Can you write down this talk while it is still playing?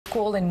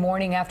school in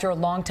mourning after a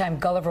longtime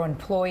Gulliver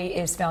employee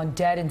is found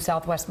dead in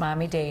southwest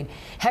Miami-Dade.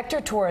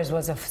 Hector Torres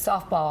was a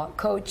softball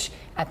coach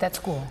at that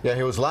school. Yeah,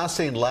 he was last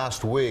seen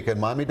last week,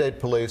 and Miami-Dade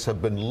police have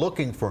been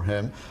looking for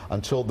him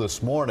until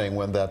this morning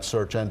when that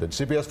search ended.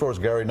 CBS 4's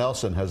Gary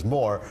Nelson has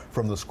more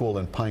from the school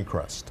in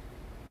Pinecrest.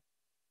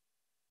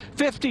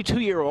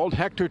 52-year-old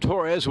Hector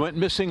Torres went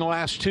missing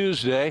last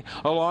Tuesday,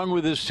 along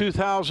with his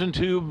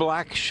 2002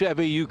 black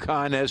Chevy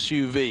Yukon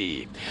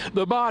SUV.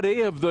 The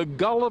body of the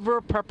Gulliver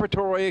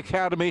Preparatory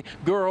Academy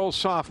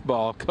girls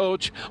softball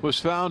coach was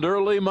found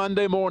early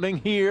Monday morning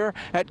here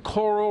at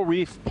Coral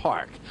Reef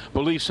Park.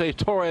 Police say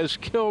Torres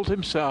killed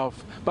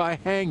himself by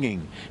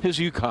hanging. His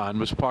Yukon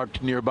was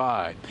parked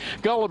nearby.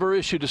 Gulliver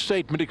issued a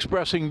statement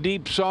expressing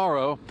deep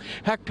sorrow.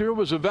 Hector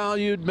was a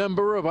valued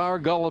member of our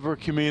Gulliver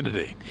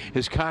community.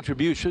 His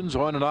contributions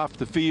on and off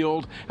the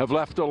field have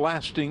left a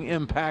lasting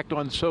impact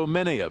on so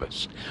many of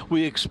us.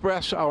 We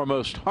express our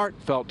most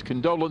heartfelt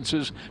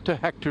condolences to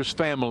Hector's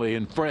family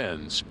and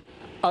friends.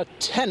 A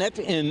tenant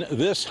in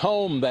this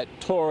home that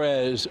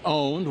Torres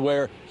owned,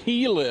 where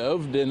he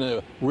lived in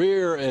a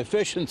rear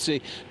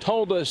efficiency,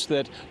 told us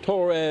that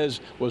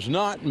Torres was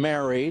not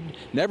married,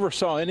 never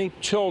saw any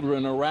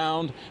children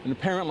around, and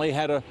apparently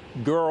had a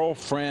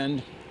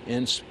girlfriend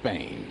in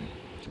Spain.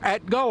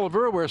 At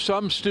Gulliver, where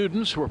some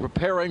students were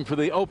preparing for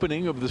the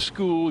opening of the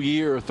school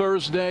year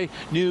Thursday,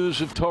 news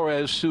of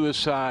Torres'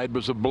 suicide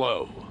was a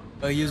blow.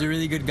 He was a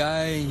really good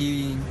guy.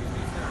 He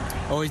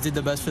always did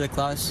the best for the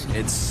class.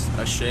 It's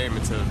a shame.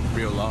 It's a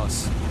real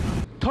loss.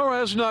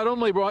 Torres not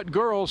only brought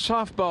girls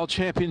softball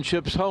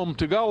championships home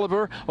to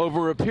Gulliver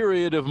over a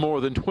period of more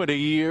than 20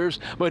 years,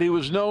 but he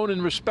was known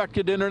and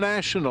respected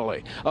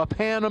internationally, a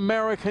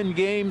Pan-American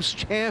Games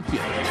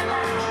champion,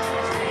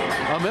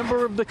 a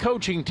member of the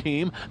coaching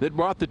team that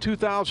brought the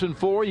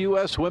 2004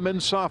 U.S.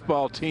 women's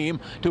softball team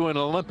to an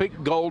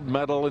Olympic gold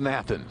medal in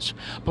Athens.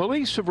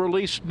 Police have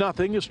released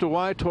nothing as to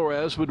why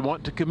Torres would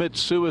want to commit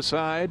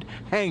suicide,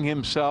 hang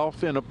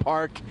himself in a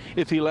park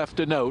if he left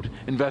a note.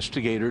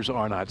 Investigators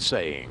are not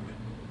saying.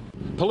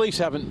 Police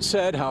haven't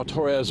said how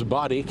Torres'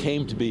 body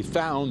came to be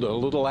found a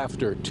little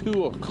after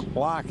 2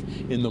 o'clock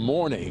in the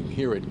morning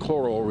here at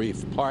Coral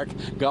Reef Park.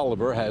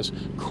 Gulliver has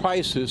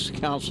crisis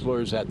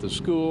counselors at the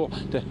school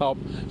to help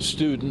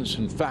students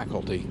and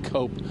faculty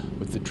cope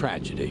with the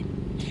tragedy.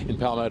 In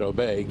Palmetto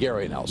Bay,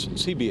 Gary Nelson,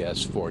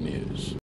 CBS 4 News.